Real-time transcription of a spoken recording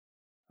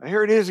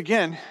Here it is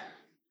again,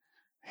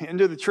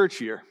 end of the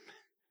church year.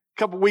 A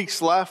couple weeks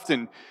left,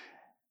 and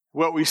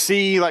what we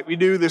see, like we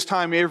do this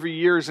time every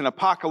year, is an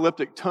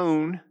apocalyptic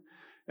tone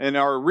in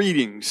our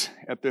readings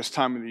at this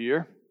time of the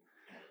year,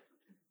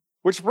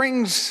 which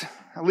brings,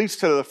 at least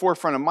to the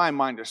forefront of my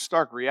mind, a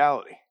stark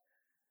reality.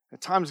 The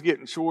time's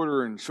getting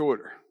shorter and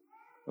shorter.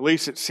 At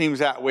least it seems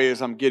that way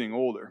as I'm getting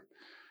older.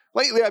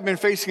 Lately, I've been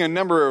facing a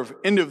number of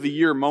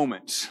end-of-the-year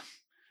moments.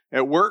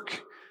 At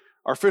work,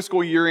 our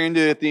fiscal year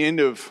ended at the end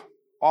of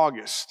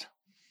August.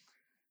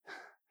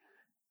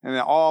 And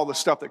all the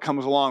stuff that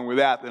comes along with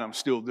that I'm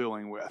still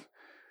dealing with.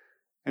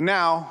 And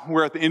now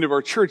we're at the end of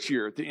our church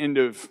year, at the end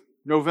of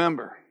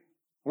November.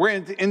 We're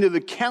at the end of the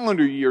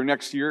calendar year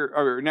next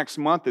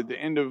month, at the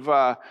end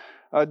of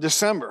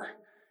December.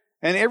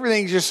 And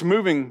everything's just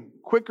moving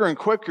quicker and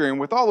quicker. And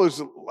with all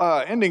those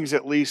endings,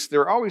 at least,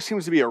 there always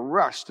seems to be a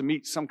rush to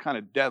meet some kind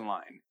of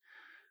deadline.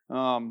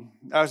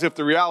 As if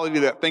the reality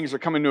that things are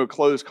coming to a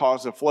close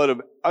caused a flood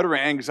of utter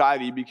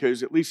anxiety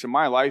because, at least in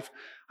my life,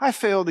 I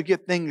failed to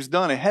get things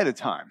done ahead of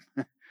time.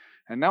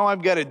 And now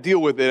I've got to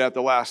deal with it at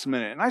the last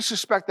minute. And I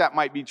suspect that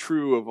might be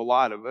true of a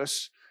lot of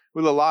us,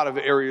 with a lot of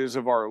areas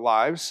of our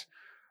lives.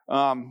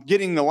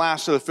 Getting the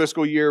last of the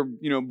fiscal year,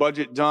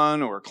 budget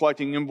done, or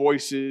collecting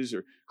invoices,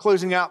 or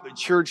closing out the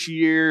church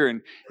year,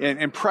 and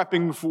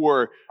prepping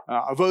for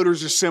a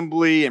voters'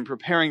 assembly, and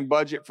preparing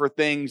budget for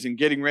things, and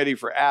getting ready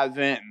for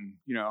Advent. And,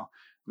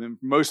 then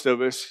most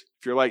of us,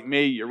 if you're like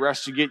me, you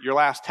rush to get your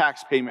last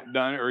tax payment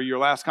done, or your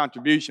last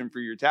contribution for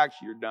your tax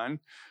year done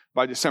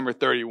by December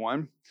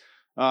 31.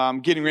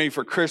 Getting ready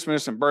for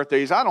Christmas and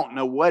birthdays. I don't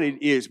know what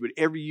it is, but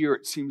every year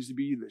it seems to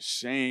be the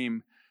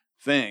same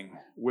thing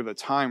with a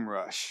time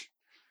rush.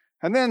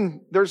 And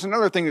then there's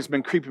another thing that's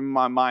been creeping in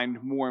my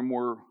mind more and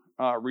more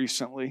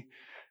recently,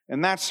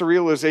 and that's the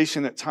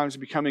realization that time's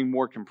becoming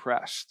more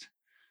compressed.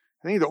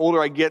 I think the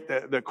older I get,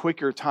 the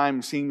quicker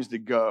time seems to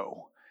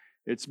go.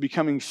 It's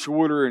becoming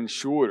shorter and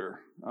shorter,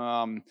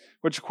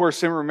 which of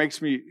course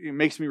makes me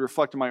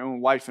reflect on my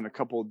own life in a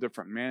couple of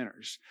different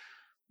manners.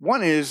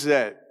 One is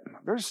that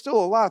there's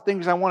still a lot of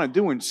things I want to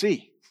do and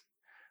see,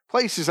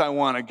 places I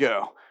want to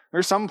go.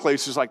 There's some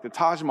places like the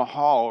Taj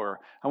Mahal, or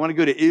I want to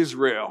go to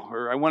Israel,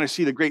 or I want to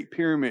see the Great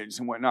Pyramids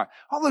and whatnot.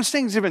 All those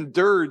things have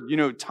endured,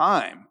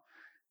 time.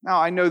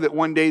 Now, I know that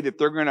one day that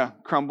they're going to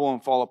crumble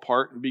and fall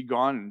apart and be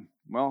gone, and,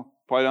 well,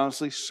 quite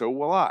honestly, so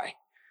will I.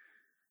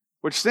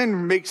 Which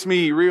then makes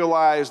me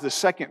realize the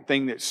second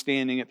thing that's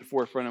standing at the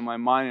forefront of my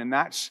mind, and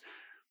that's,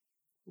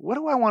 what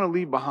do I want to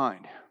leave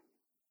behind?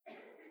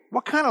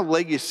 What kind of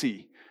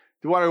legacy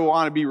do I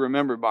want to be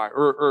remembered by,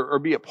 or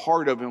be a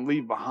part of and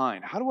leave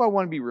behind? How do I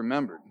want to be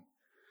remembered?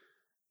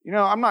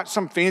 I'm not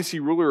some fancy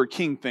ruler or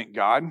king, thank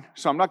God,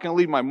 so I'm not going to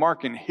leave my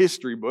mark in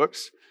history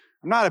books.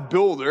 I'm not a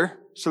builder,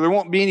 so there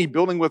won't be any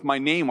building with my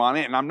name on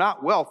it, and I'm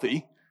not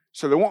wealthy,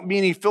 so there won't be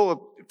any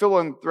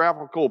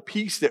philanthropical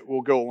piece that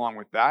will go along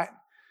with that.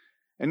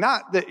 And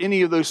not that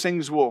any of those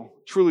things will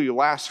truly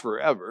last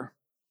forever.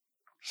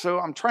 So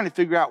I'm trying to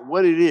figure out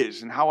what it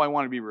is and how I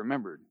want to be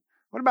remembered.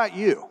 What about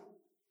you?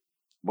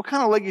 What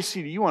kind of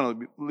legacy do you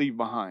want to leave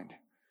behind?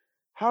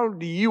 How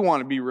do you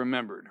want to be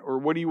remembered? Or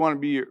what do you want to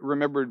be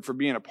remembered for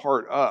being a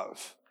part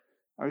of?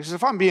 Because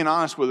if I'm being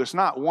honest with us,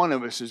 not one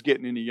of us is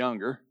getting any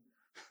younger.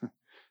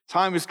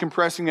 Time is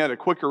compressing at a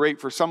quicker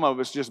rate for some of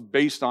us just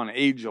based on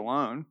age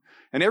alone.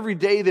 And every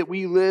day that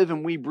we live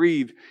and we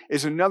breathe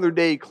is another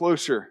day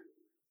closer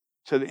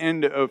to the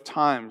end of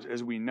times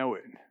as we know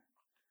it.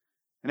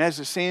 And as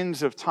the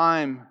sands of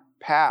time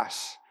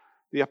pass,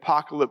 the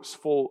apocalypse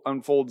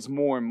unfolds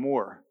more and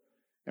more.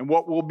 And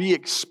what will be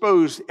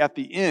exposed at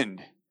the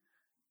end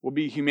will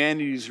be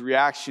humanity's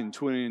reaction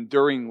to an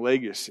enduring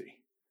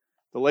legacy.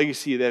 The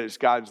legacy that is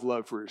God's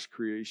love for His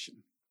creation.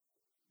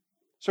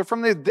 So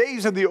from the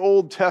days of the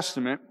Old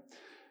Testament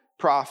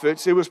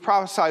prophets, it was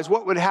prophesied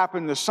what would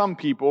happen to some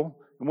people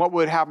and what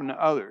would happen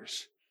to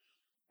others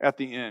at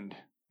the end.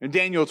 In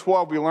Daniel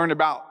 12, we learn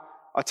about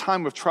a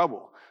time of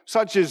trouble,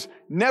 such as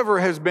never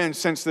has been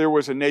since there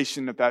was a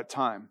nation at that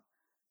time.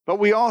 But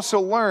we also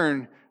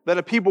learn that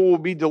a people will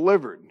be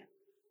delivered,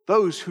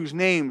 those whose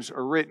names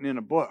are written in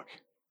a book.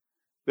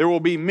 There will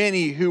be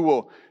many who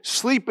will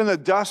sleep in the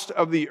dust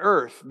of the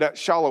earth that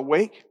shall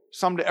awake,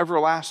 some to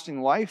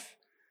everlasting life,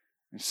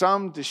 and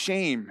some to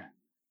shame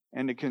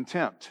and to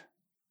contempt.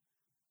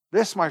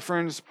 This, my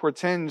friends,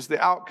 portends the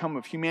outcome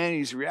of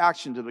humanity's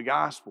reaction to the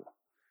gospel.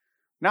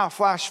 Now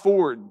flash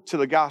forward to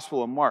the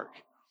Gospel of Mark,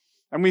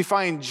 and we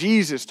find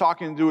Jesus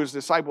talking to His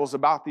disciples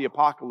about the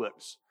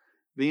apocalypse,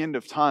 the end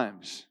of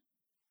times.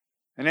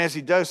 And as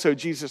He does so,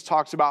 Jesus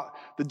talks about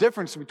the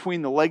difference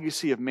between the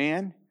legacy of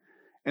man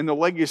and the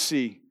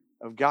legacy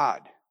of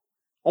God.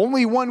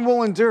 Only one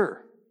will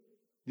endure.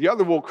 The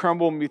other will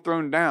crumble and be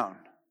thrown down.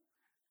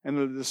 And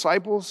the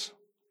disciples,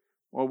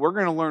 well, we're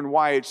going to learn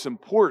why it's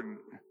important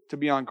to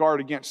be on guard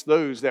against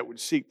those that would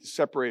seek to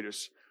separate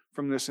us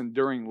from this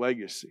enduring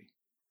legacy.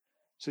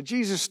 So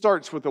Jesus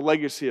starts with the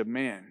legacy of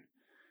man.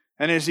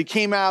 And as He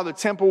came out of the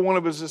temple, one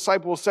of His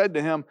disciples said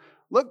to Him,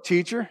 "Look,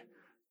 teacher,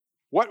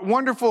 what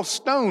wonderful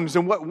stones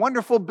and what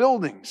wonderful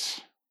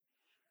buildings."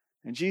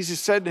 And Jesus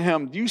said to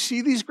him, do you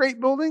see these great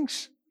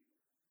buildings?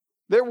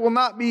 There will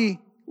not be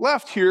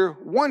left here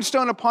one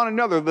stone upon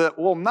another that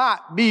will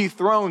not be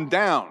thrown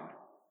down.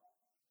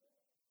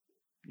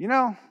 You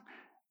know, I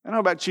don't know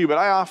about you, but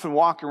I often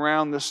walk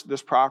around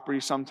this property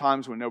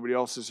sometimes when nobody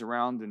else is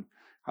around, and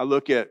I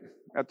look at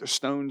the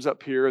stones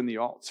up here in the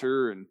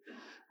altar, and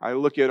I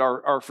look at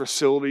our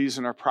facilities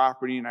and our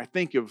property, and I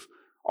think of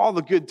all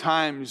the good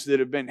times that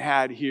have been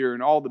had here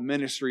and all the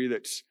ministry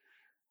that's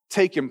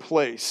taken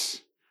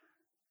place.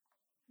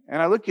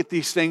 And I look at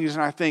these things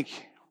and I think,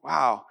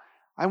 wow,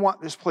 I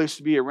want this place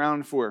to be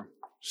around for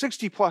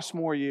 60 plus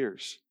more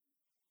years.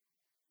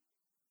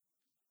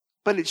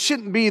 But it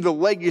shouldn't be the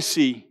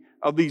legacy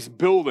of these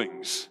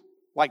buildings,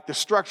 like the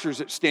structures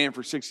that stand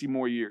for 60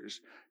 more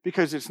years,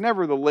 because it's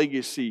never the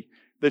legacy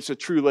that's a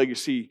true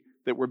legacy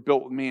that were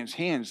built with man's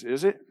hands,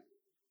 is it? It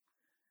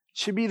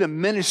should be the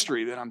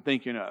ministry that I'm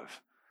thinking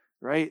of,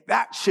 right?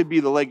 That should be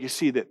the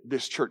legacy that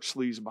this church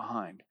leaves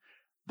behind.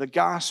 The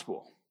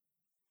gospel.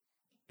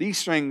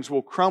 These things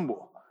will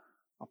crumble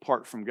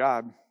apart from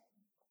God.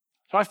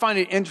 So I find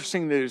it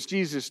interesting that as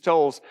Jesus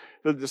tells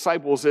the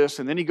disciples this,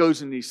 and then he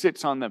goes and he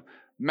sits on the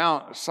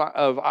Mount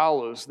of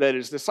Olives, that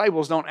his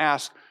disciples don't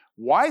ask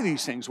why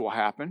these things will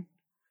happen.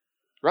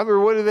 Rather,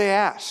 what do they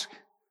ask?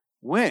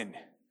 When?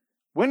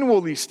 When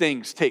will these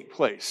things take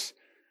place?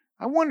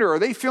 I wonder, are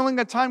they feeling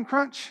a time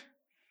crunch?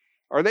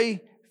 Are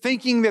they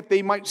thinking that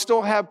they might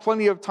still have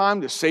plenty of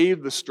time to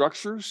save the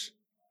structures?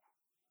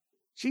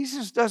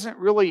 Jesus doesn't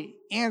really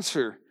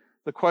answer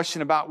the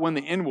question about when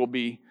the end will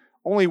be,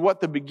 only what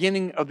the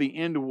beginning of the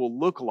end will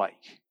look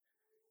like.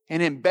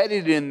 And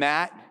embedded in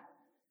that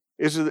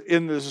is,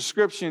 in the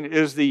description,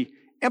 is the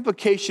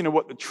implication of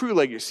what the true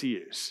legacy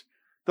is.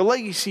 The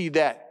legacy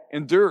that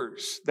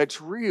endures, that's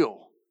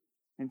real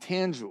and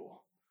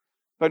tangible.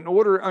 But in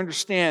order to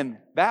understand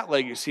that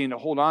legacy and to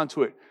hold on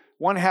to it,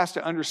 one has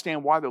to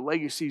understand why the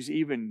legacy is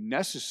even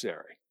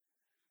necessary.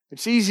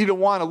 It's easy to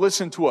want to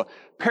listen to a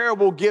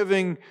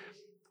parable-giving,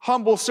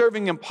 humble,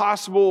 serving,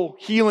 impossible,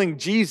 healing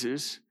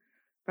Jesus,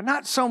 but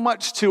not so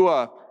much to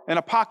an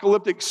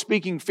apocalyptic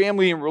speaking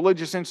family and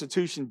religious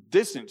institution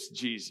distance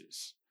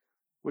Jesus,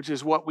 which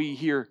is what we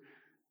hear.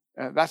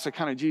 That's the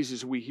kind of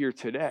Jesus we hear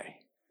today.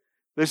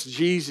 This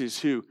Jesus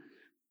who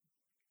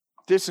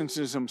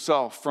distances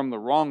himself from the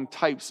wrong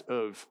types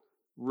of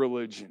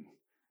religion,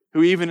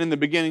 who even in the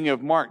beginning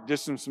of Mark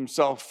distanced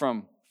himself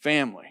from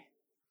family,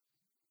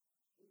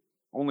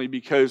 only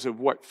because of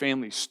what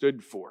family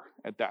stood for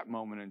at that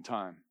moment in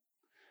time.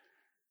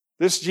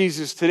 This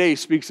Jesus today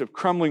speaks of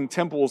crumbling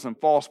temples and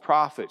false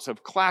prophets,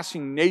 of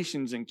clashing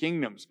nations and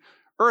kingdoms,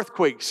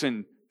 earthquakes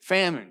and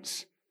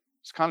famines.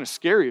 It's kind of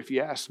scary if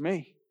you ask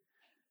me.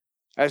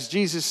 As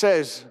Jesus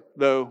says,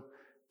 though,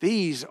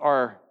 these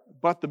are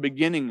but the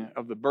beginning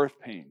of the birth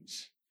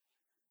pains.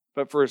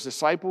 But for his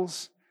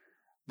disciples,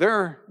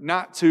 they're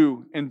not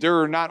to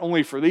endure not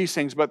only for these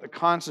things, but the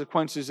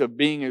consequences of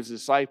being his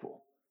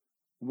disciple.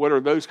 What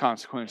are those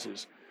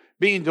consequences?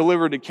 Being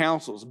delivered to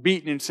councils,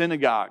 beaten in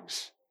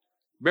synagogues,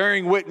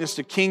 bearing witness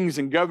to kings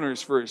and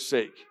governors for his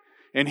sake.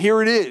 And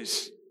here it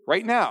is,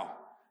 right now,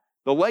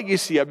 the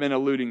legacy I've been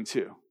alluding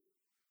to.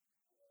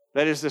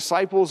 That as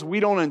disciples, we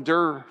don't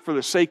endure for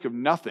the sake of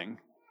nothing.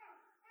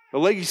 The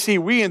legacy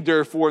we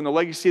endure for and the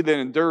legacy that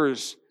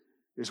endures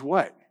is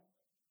what?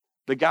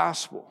 The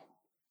gospel.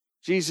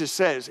 Jesus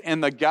says,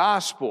 and the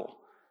gospel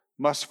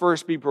must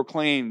first be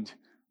proclaimed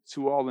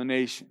to all the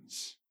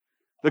nations.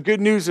 The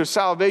good news of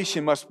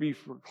salvation must be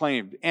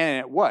proclaimed. And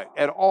at what?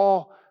 At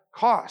all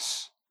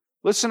costs.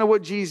 Listen to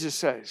what Jesus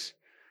says.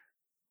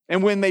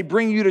 And when they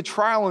bring you to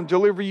trial and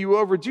deliver you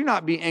over, do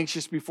not be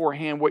anxious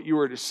beforehand what you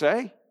are to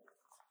say,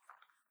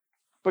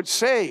 but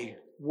say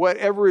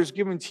whatever is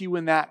given to you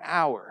in that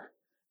hour.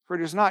 For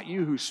it is not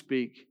you who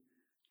speak,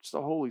 it's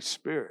the Holy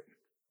Spirit.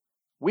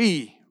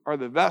 We are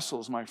the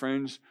vessels, my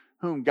friends,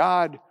 whom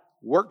God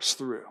works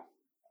through.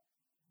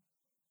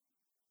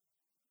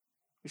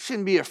 We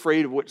shouldn't be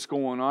afraid of what's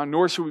going on,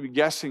 nor should we be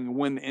guessing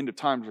when the end of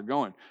times are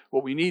going.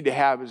 What we need to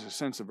have is a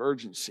sense of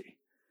urgency,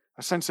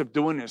 a sense of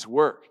doing His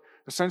work,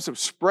 a sense of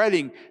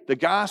spreading the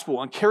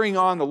gospel and carrying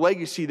on the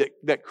legacy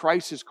that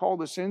Christ has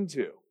called us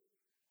into.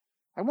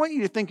 I want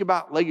you to think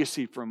about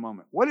legacy for a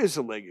moment. What is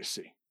a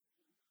legacy?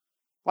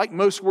 Like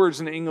most words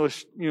in the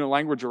English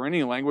language or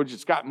any language,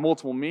 it's got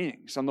multiple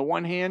meanings. On the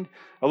one hand,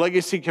 a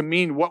legacy can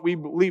mean what we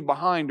leave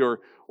behind or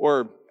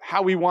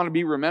how we want to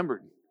be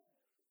remembered.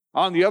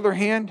 On the other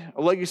hand,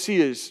 a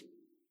legacy is,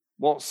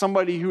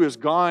 somebody who has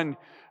gone,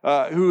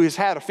 who has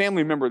had a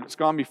family member that's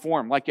gone before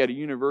him, like at a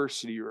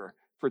university or a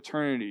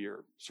fraternity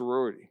or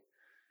sorority.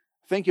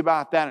 Think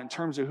about that in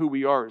terms of who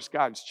we are as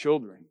God's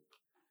children.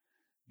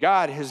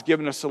 God has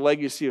given us a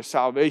legacy of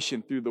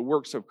salvation through the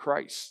works of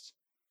Christ.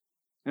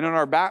 And in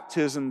our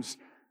baptisms,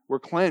 we're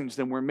cleansed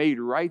and we're made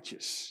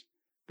righteous.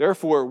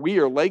 Therefore, we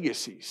are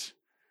legacies,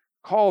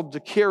 called to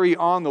carry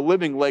on the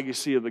living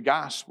legacy of the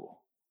gospel.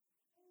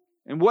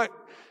 And what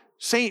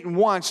Satan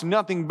wants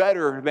nothing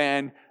better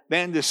than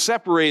to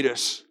separate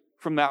us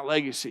from that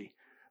legacy.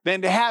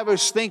 than to have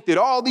us think that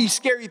all these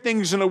scary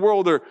things in the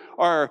world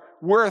are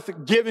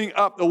worth giving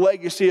up the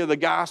legacy of the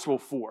gospel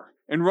for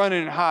and run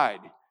and hide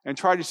and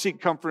try to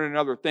seek comfort in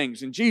other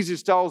things. And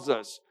Jesus tells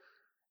us,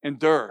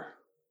 endure.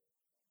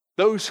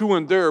 Those who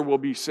endure will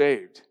be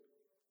saved.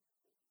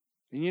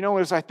 And you know,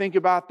 as I think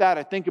about that,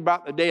 I think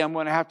about the day I'm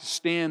going to have to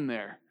stand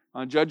there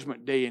on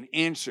Judgment Day and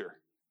answer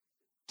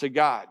to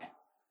God.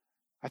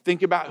 I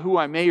think about who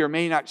I may or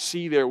may not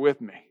see there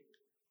with me.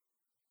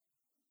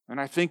 And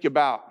I think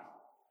about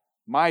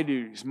my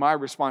duties, my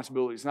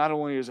responsibilities, not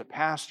only as a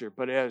pastor,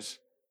 but as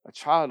a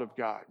child of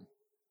God.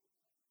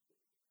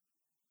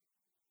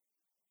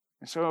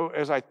 And so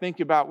as I think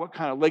about what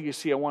kind of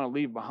legacy I want to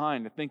leave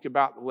behind, I think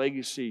about the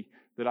legacy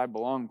that I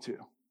belong to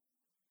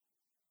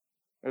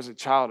as a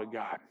child of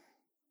God.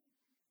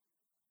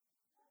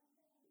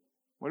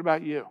 What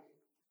about you?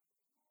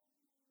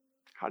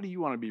 How do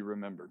you want to be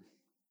remembered?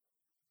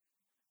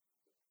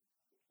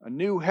 A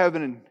new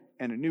heaven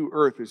and a new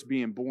earth is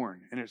being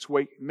born, and it's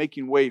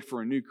making way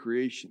for a new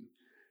creation.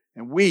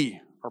 And we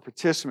are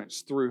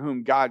participants through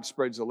whom God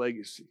spreads a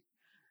legacy.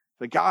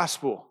 The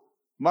gospel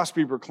must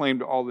be proclaimed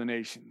to all the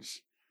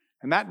nations.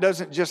 And that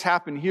doesn't just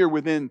happen here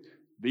within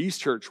these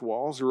church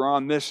walls or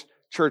on this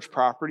church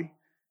property.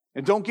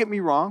 And don't get me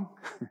wrong,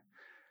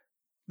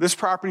 this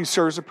property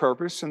serves a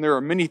purpose, and there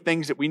are many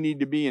things that we need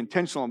to be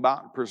intentional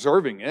about in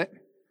preserving it.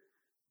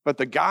 But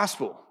the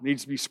gospel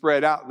needs to be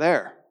spread out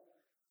there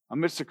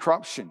amidst the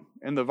corruption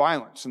and the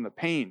violence and the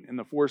pain and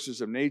the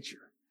forces of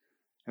nature.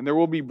 And there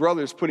will be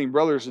brothers putting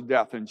brothers to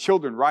death and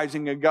children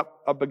rising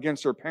up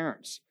against their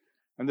parents.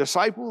 And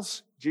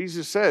disciples,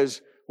 Jesus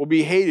says, will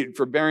be hated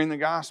for bearing the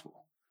gospel.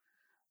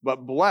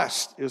 But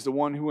blessed is the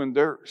one who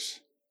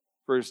endures.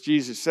 For as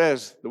Jesus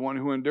says, the one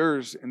who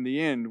endures in the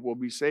end will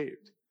be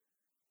saved.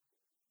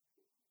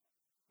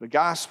 The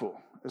gospel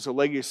is a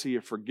legacy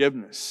of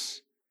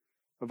forgiveness,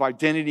 of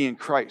identity in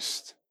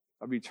Christ,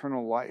 of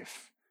eternal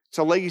life. It's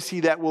a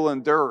legacy that will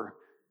endure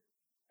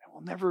and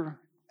will never,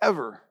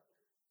 ever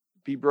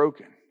be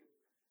broken.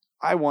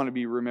 I want to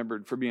be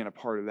remembered for being a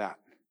part of that,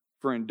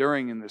 for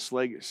enduring in this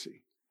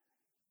legacy.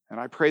 And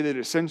I pray that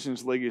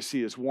Ascension's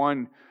legacy is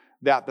one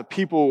that the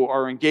people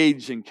are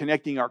engaged in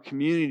connecting our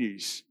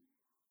communities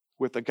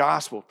with the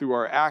gospel through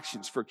our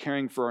actions for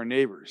caring for our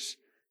neighbors,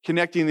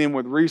 connecting them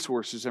with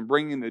resources and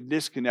bringing the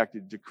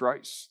disconnected to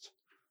Christ.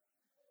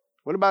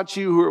 What about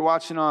you who are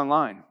watching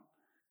online?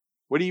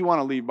 What do you want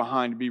to leave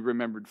behind to be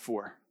remembered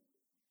for?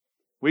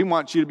 We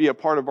want you to be a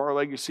part of our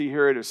legacy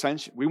here at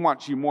Ascension. We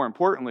want you, more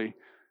importantly,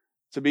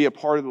 to be a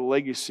part of the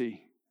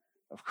legacy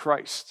of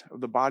Christ,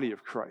 of the body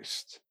of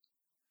Christ.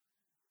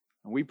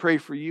 And we pray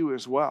for you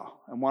as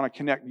well and want to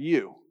connect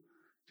you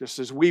just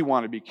as we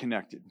want to be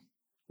connected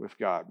with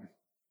God.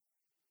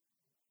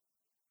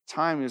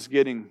 Time is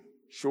getting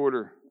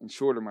shorter and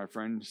shorter, my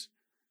friends.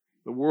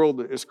 The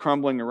world is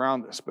crumbling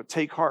around us, but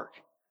take heart.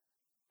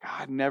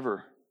 God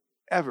never,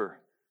 ever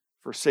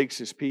forsakes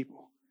His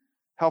people,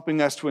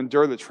 helping us to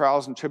endure the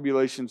trials and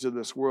tribulations of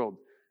this world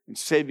and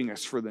saving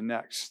us for the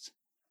next.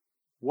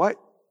 What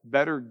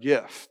better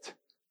gift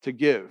to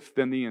give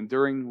than the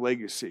enduring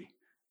legacy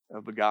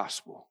of the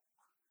gospel?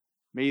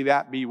 May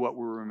that be what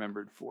we're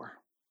remembered for.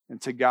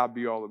 And to God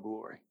be all the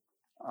glory.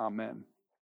 Amen.